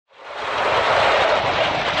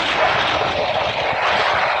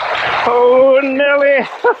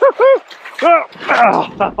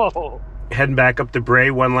Heading back up to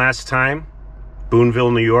Breia one last time,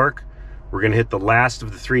 Booneville, New York. We're gonna hit the last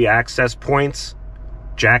of the 3 access points.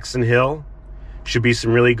 Jackson Hill. Should be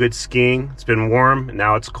some really good skiing. It's been warm, and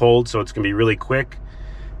now it's cold, so it's gonna be really quick.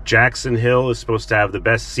 Jackson Hill is supposed to have the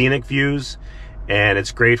best scenic views, and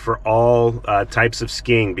it's great for all types of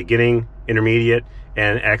skiing, beginning, intermediate,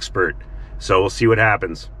 and expert. So we'll see what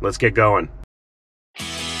happens. Let's get going.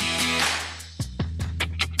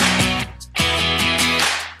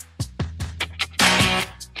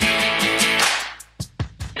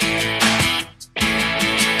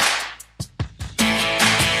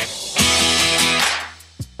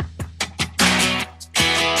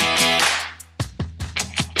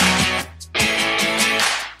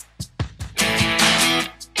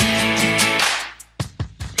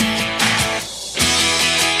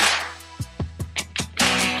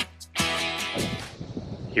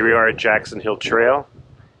 Here we are at Jackson Hill Trail.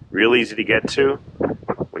 Real easy to get to.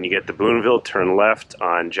 When you get to Booneville, turn left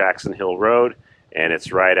on Jackson Hill Road, and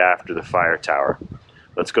it's right after the fire tower.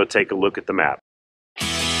 Let's go take a look at the map.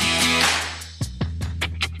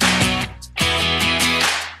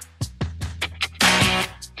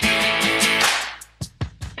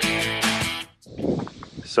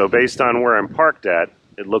 So based on where I'm parked at,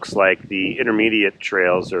 it looks like the intermediate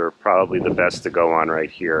trails are probably the best to go on right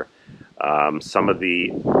here. Some of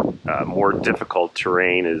the more difficult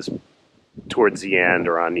terrain is towards the end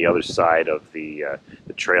or on the other side of the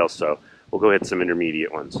trail, so we'll go hit some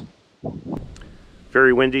intermediate ones.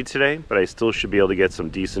 Very windy today, but I still should be able to get some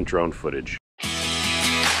decent drone footage.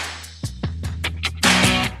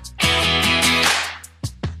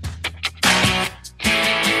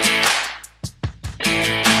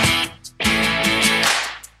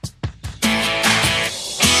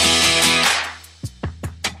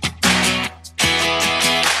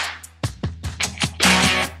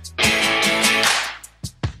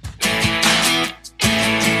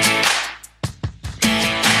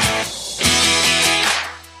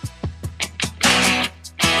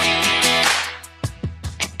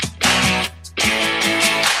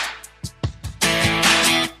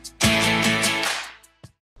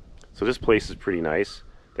 So this place is pretty nice.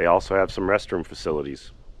 They also have some restroom facilities.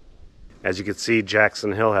 As you can see,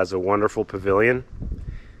 Jackson Hill has a wonderful pavilion.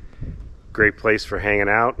 Great place for hanging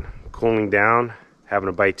out, cooling down, having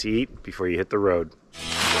a bite to eat before you hit the road.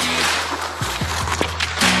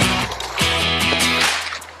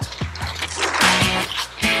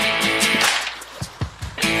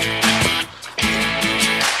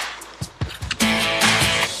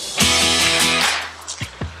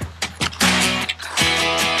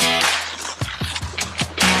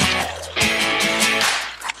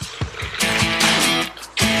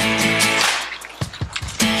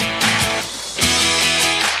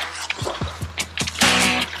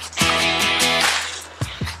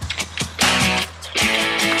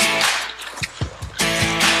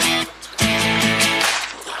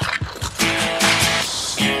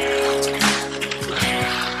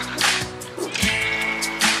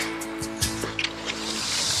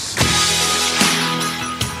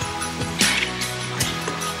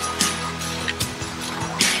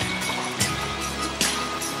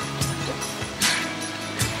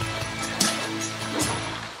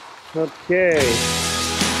 Okay,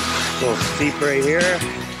 a little steep right here,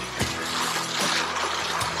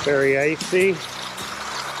 very icy.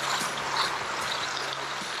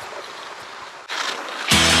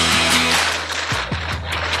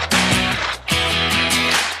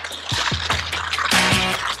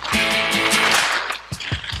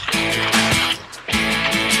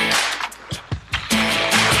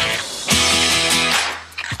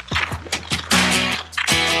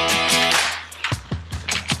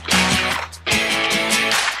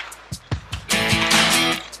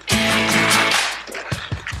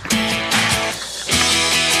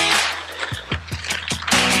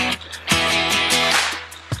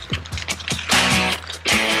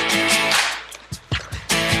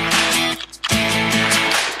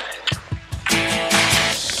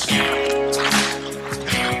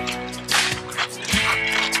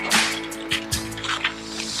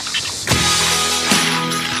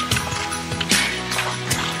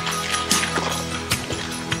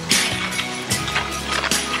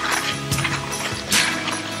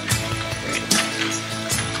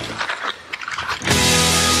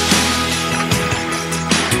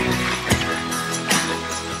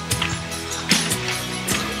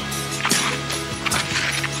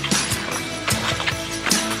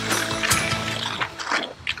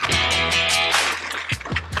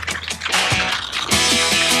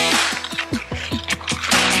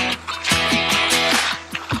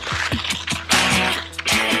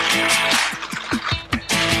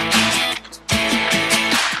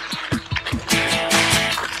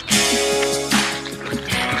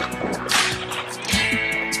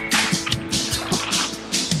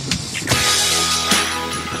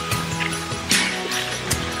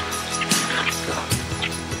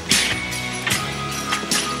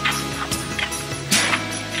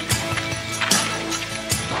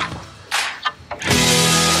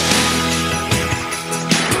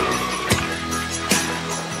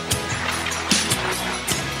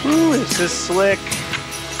 is slick.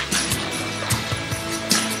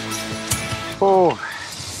 Oh.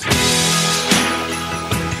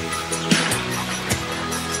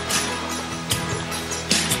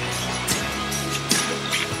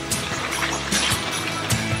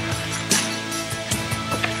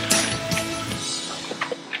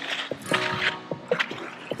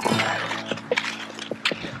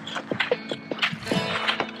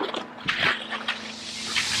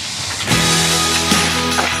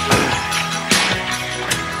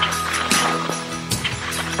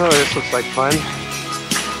 Oh, this looks like fun.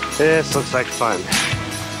 This looks like fun.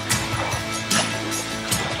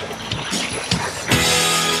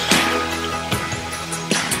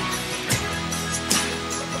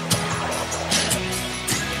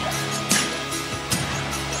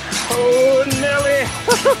 Oh, Nelly!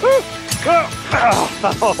 Oh.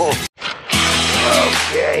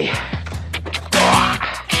 Okay.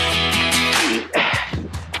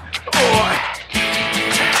 Oh.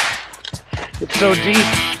 It's so deep.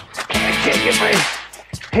 I can't get my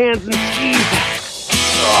hands and skis.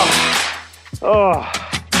 Oh,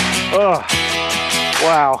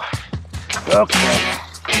 wow. Okay,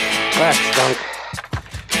 that stunk.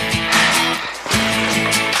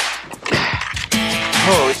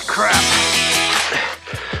 Holy crap.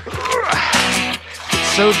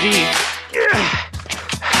 It's so deep.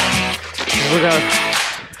 Look out.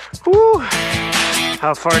 Whoo.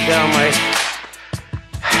 How far down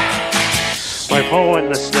my pole went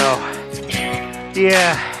in the snow.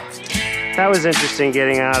 Yeah, that was interesting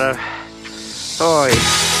getting out of. Oh,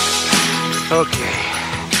 okay.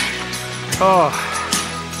 Oh.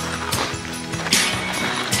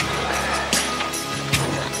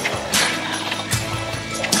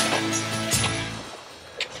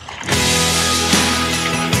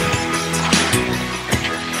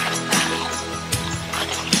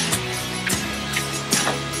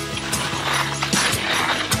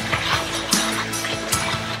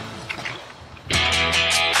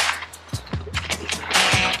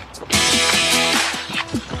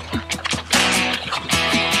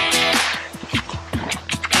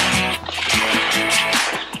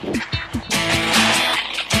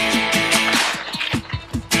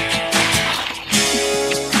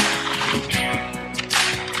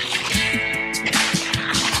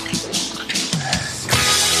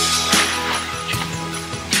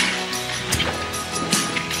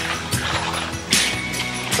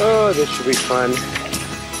 Oh, this should be fun.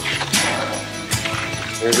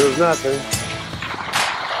 There goes nothing.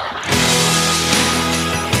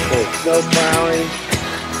 Oh, snow plowing.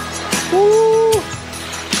 Woo!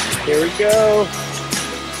 Here we go.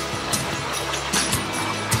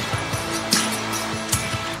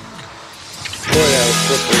 Boy, that was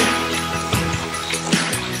slippery.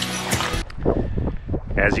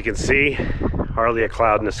 As you can see, hardly a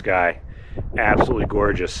cloud in the sky. Absolutely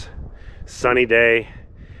gorgeous. Sunny day.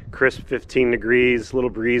 Crisp 15 degrees, a little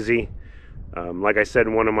breezy. Like I said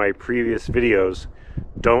in one of my previous videos,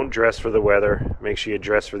 don't dress for the weather, make sure you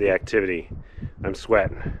dress for the activity. I'm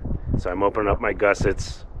sweating, so I'm opening up my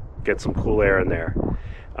gussets, get some cool air in there.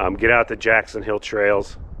 Get out the Jackson Hill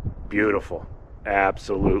trails, beautiful,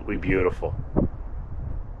 absolutely beautiful.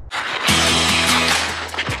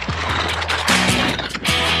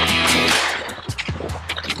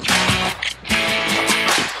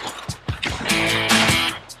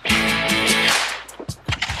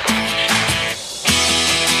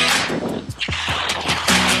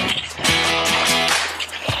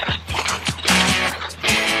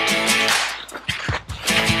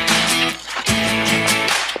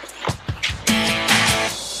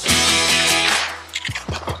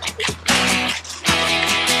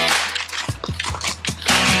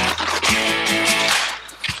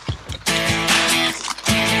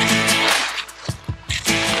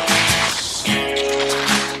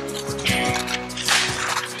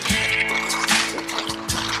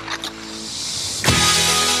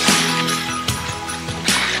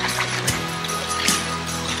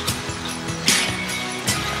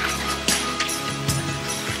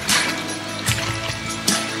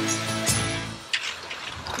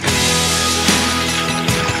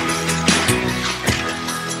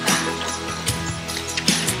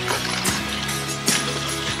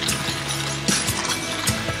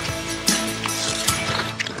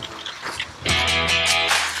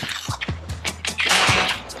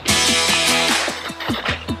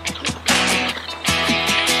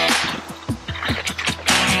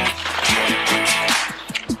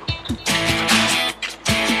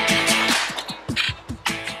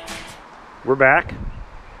 We're back.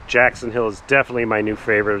 Jackson Hill is definitely my new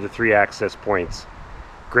favorite of the 3 access points.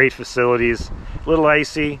 Great facilities, a little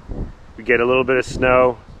icy, we get a little bit of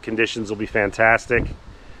snow, conditions will be fantastic.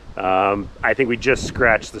 I think we just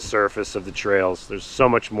scratched the surface of the trails. There's so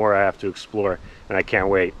much more I have to explore, and I can't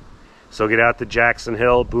wait. So get out to Jackson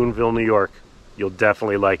Hill, Booneville, New York. You'll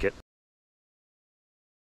definitely like it.